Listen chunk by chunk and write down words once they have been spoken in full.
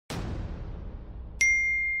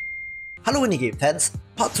Hello indie game fans,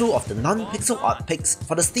 part 2 of the non-pixel art picks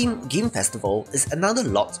for the Steam Game Festival is another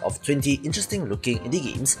lot of 20 interesting looking indie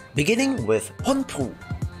games, beginning with Honpu.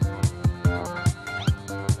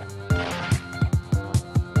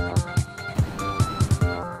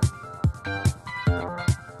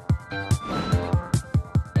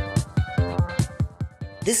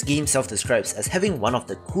 This game self-describes as having one of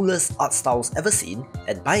the coolest art styles ever seen,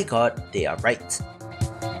 and by god, they are right.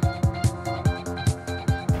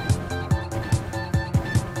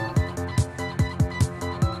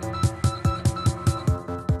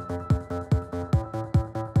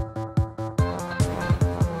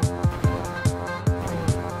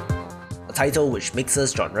 A title which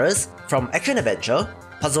mixes genres, from action-adventure,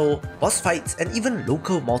 puzzle, boss fights, and even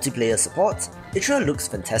local multiplayer support, it sure looks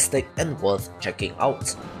fantastic and worth checking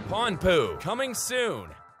out. Honpu, coming soon!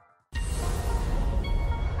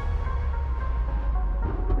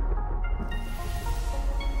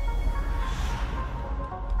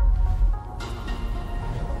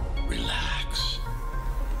 Relax.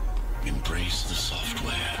 Embrace the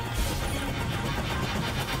software.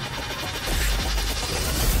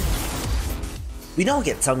 We now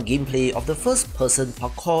get some gameplay of the first-person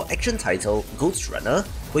parkour action title Ghost Runner,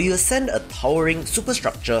 where you ascend a towering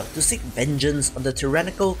superstructure to seek vengeance on the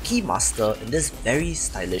tyrannical Keymaster in this very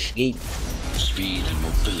stylish game. Speed and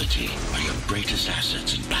mobility are your greatest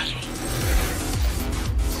assets in battle.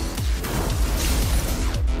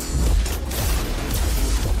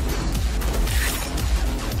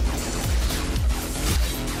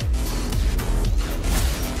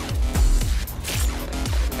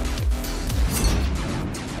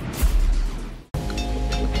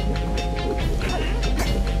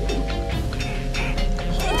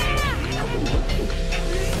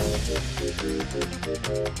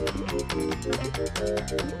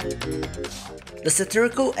 The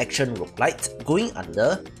satirical action roguelite Going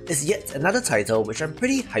Under is yet another title which I'm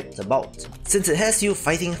pretty hyped about, since it has you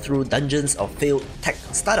fighting through dungeons of failed tech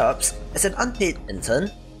startups as an unpaid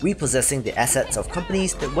intern, repossessing the assets of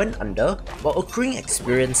companies that went under while accruing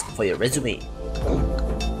experience for your resume.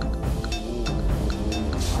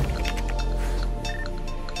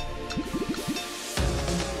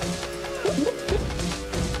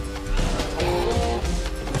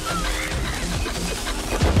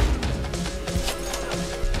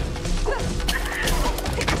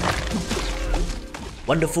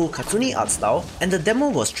 Wonderful cartoony art style, and the demo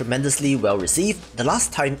was tremendously well received the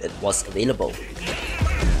last time it was available.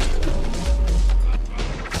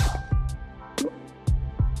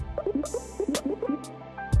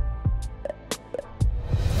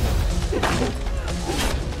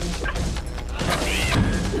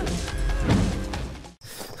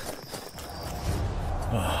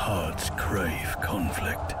 Our hearts crave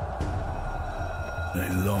conflict. They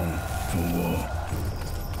long for war.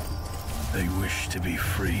 They wish to be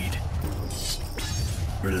freed,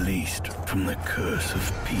 released from the curse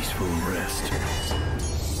of peaceful rest.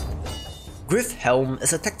 Griff Helm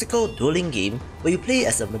is a tactical dueling game where you play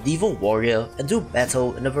as a medieval warrior and do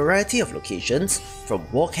battle in a variety of locations, from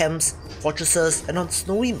war camps, fortresses, and on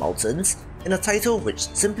snowy mountains, in a title which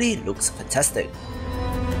simply looks fantastic.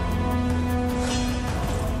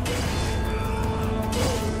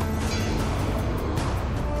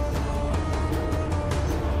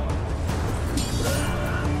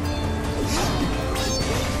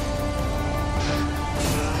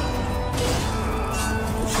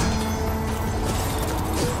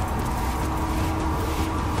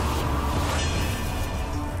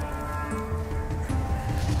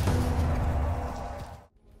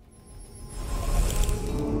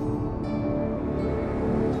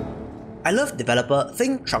 I love developer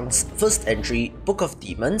Think Trunk's first entry, Book of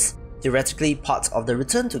Demons, theoretically part of the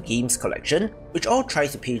Return to Games collection, which all try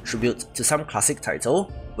to pay tribute to some classic title,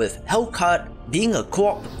 with Hellcard being a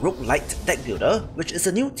co-op roguelite deck builder, which is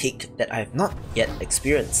a new take that I have not yet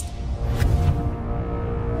experienced.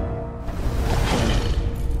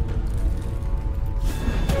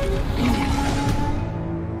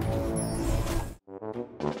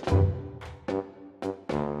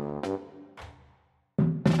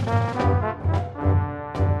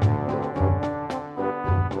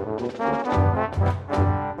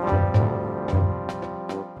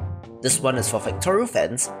 This one is for Factorial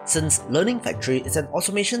fans, since Learning Factory is an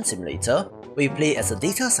automation simulator where you play as a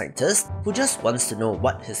data scientist who just wants to know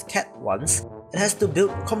what his cat wants and has to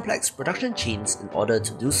build complex production chains in order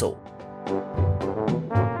to do so.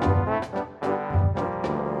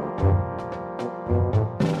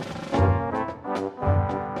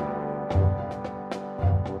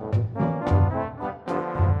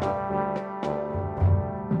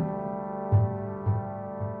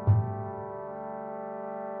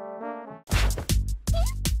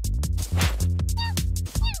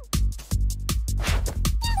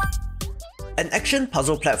 An action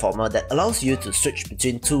puzzle platformer that allows you to switch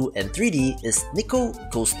between 2 and 3D is Nico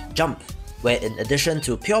Ghost Jump, where in addition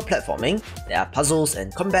to pure platforming, there are puzzles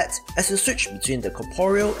and combat as you switch between the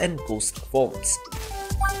corporeal and ghost forms.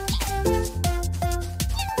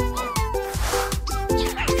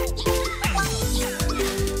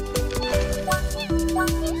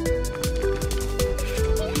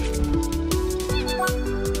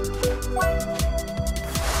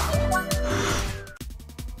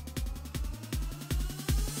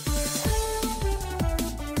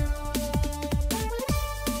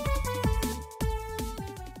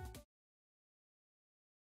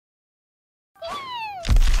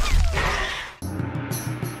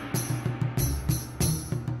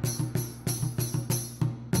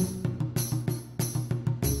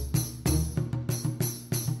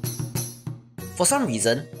 For some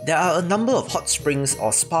reason, there are a number of hot springs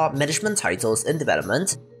or spa management titles in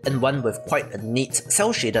development, and one with quite a neat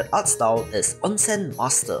cel-shaded art style is Onsen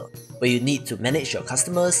Master, where you need to manage your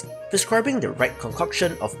customers, prescribing the right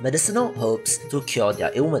concoction of medicinal herbs to cure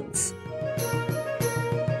their ailments.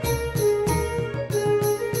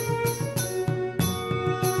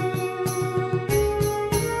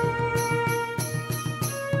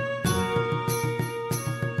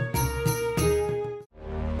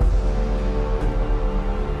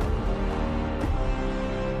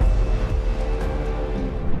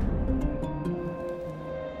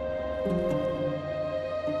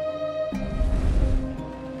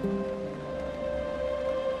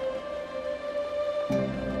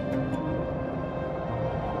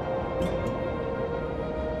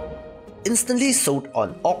 Instantly sold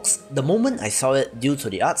on Ox the moment I saw it due to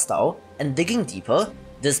the art style, and digging deeper,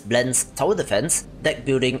 this blends tower defense, deck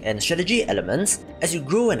building and strategy elements as you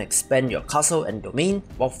grow and expand your castle and domain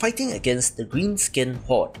while fighting against the green skin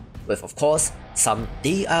horde, with of course some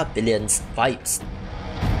They Are Billions vibes.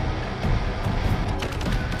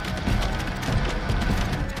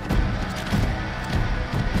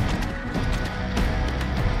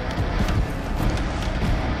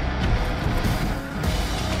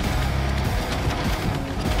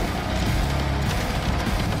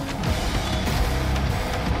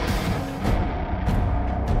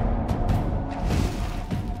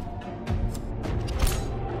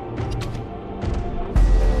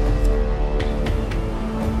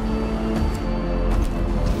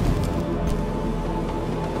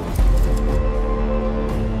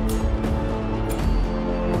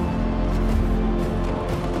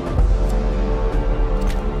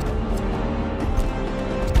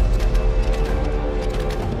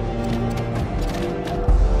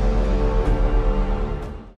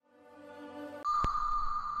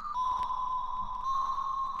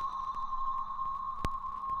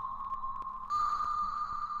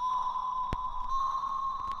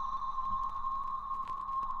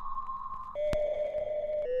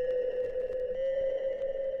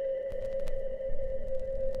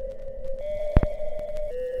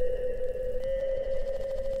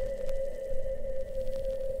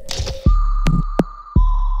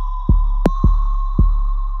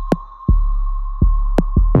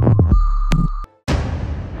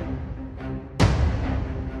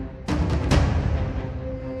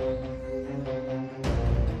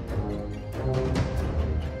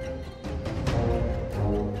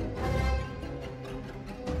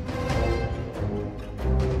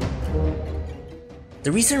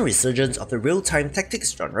 The recent resurgence of the real-time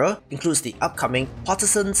tactics genre includes the upcoming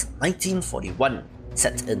Partisans 1941,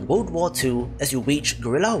 set in World War II as you wage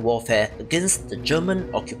guerrilla warfare against the German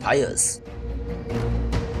occupiers.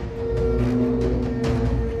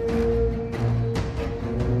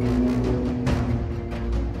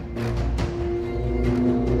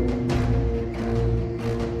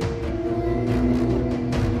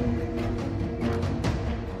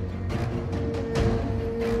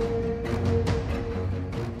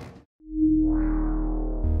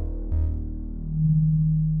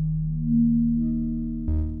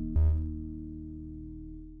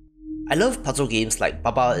 I love puzzle games like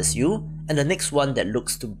Baba Is You, and the next one that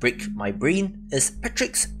looks to break my brain is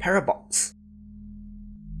Patrick's Parabox.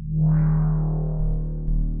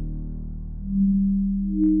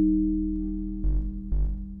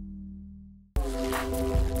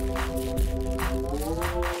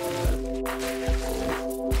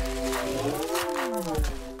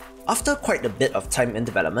 After quite a bit of time in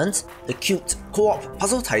development, the cute co-op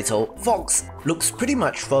puzzle title Fox looks pretty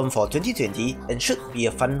much firm for 2020 and should be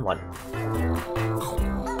a fun one.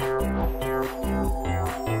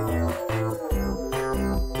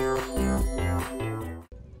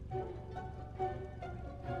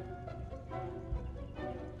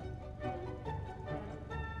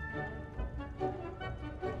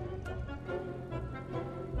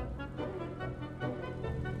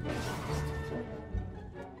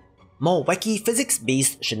 more wacky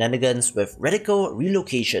physics-based shenanigans with radical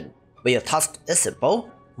relocation, where your task is simple: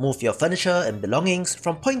 move your furniture and belongings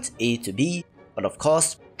from point A to B, but of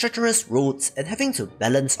course, treacherous roads and having to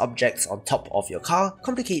balance objects on top of your car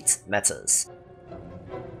complicates matters.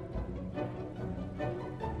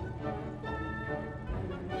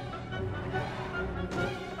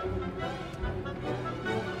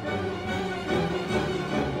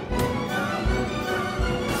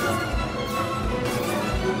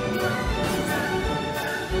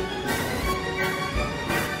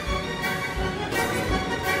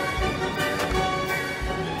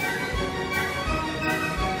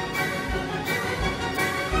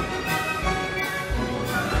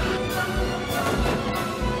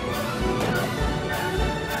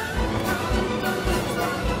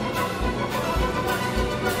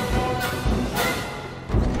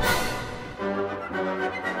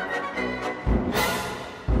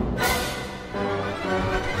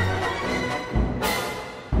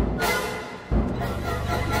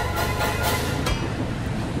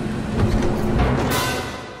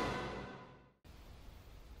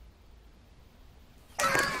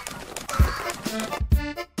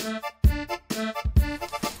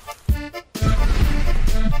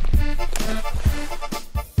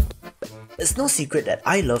 It's no secret that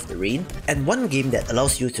I love the rain, and one game that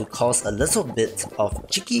allows you to cause a little bit of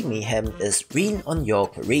cheeky mayhem is Rain on Your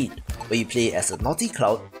Parade, where you play as a naughty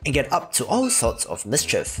cloud and get up to all sorts of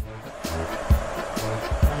mischief.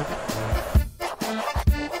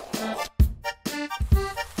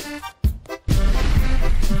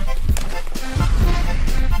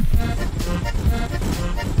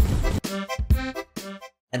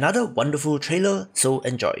 Another wonderful trailer, so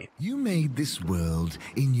enjoy. You made this world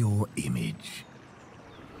in your image.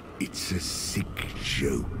 It's a sick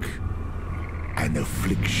joke. An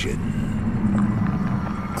affliction.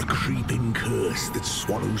 A creeping curse that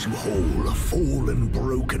swallows you whole. A fallen,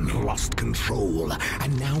 broken, lost control.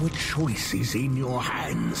 And now a choice is in your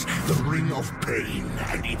hands. The ring of pain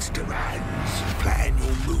and its demands. Plan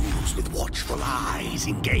your moves with watchful eyes.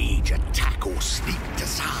 Engage, attack, or sneak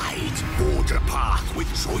aside. Forge a path with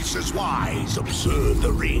choices wise. Observe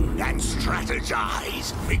the ring and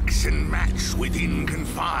strategize. Mix and match within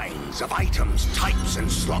confines of items, types, and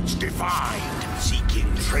slots defined.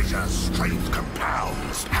 Seeking treasure, strength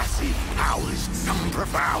compounds. Passive powers, some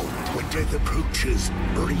profound. When death approaches,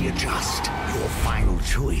 readjust. Your final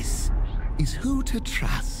choice is who to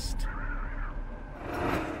trust.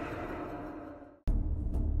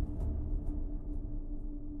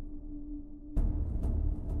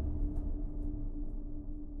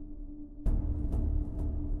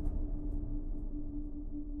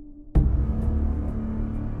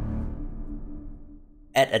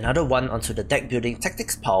 Add another one onto the deck building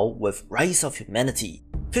tactics pile with Rise of Humanity.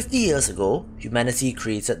 50 years ago, humanity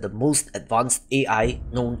created the most advanced AI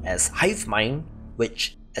known as Hive Mind,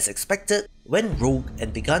 which, as expected, went rogue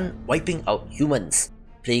and began wiping out humans.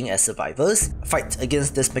 Playing as survivors, fight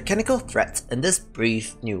against this mechanical threat in this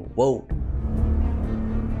brave new world.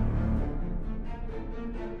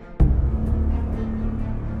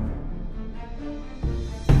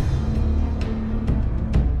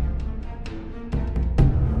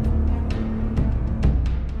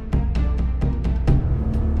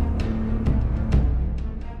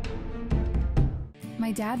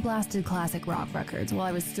 My dad blasted classic rock records while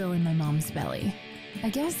I was still in my mom's belly. I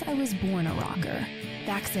guess I was born a rocker,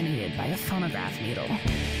 vaccinated by a phonograph needle.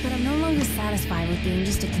 But I'm no longer satisfied with being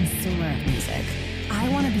just a consumer of music. I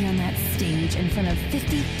want to be on that stage in front of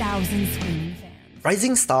 50,000 screaming fans.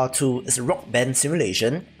 Rising Star 2 is a rock band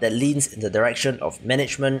simulation that leans in the direction of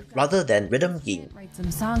management rather than rhythm game. Write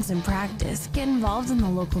some songs and practice, get involved in the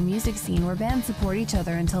local music scene where bands support each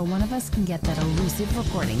other until one of us can get that elusive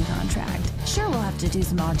recording contract. Sure, we'll have to do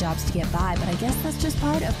some odd jobs to get by, but I guess that's just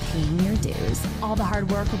part of paying your dues. All the hard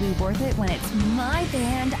work will be worth it when it's my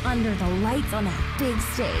band under the lights on that big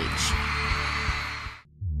stage.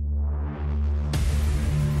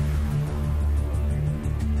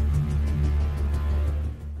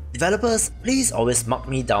 Developers, please always mark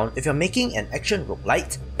me down if you're making an action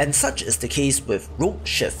roguelite, and such is the case with Rogue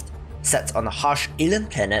Shift. Set on a harsh alien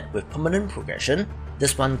planet with permanent progression,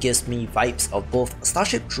 this one gives me vibes of both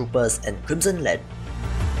Starship Troopers and Crimson Land.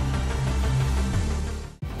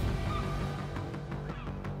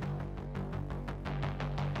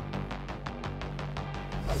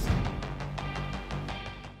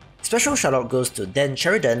 Special shoutout goes to Dan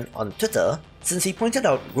Sheridan on Twitter, since he pointed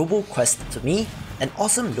out RoboQuest to me, an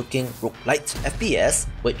awesome looking roguelite FPS,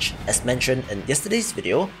 which, as mentioned in yesterday's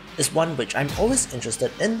video, is one which I'm always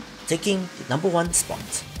interested in, taking the #1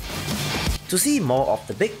 spot. To see more of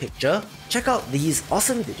the big picture, check out these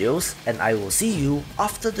awesome videos and I will see you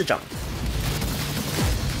after the jump.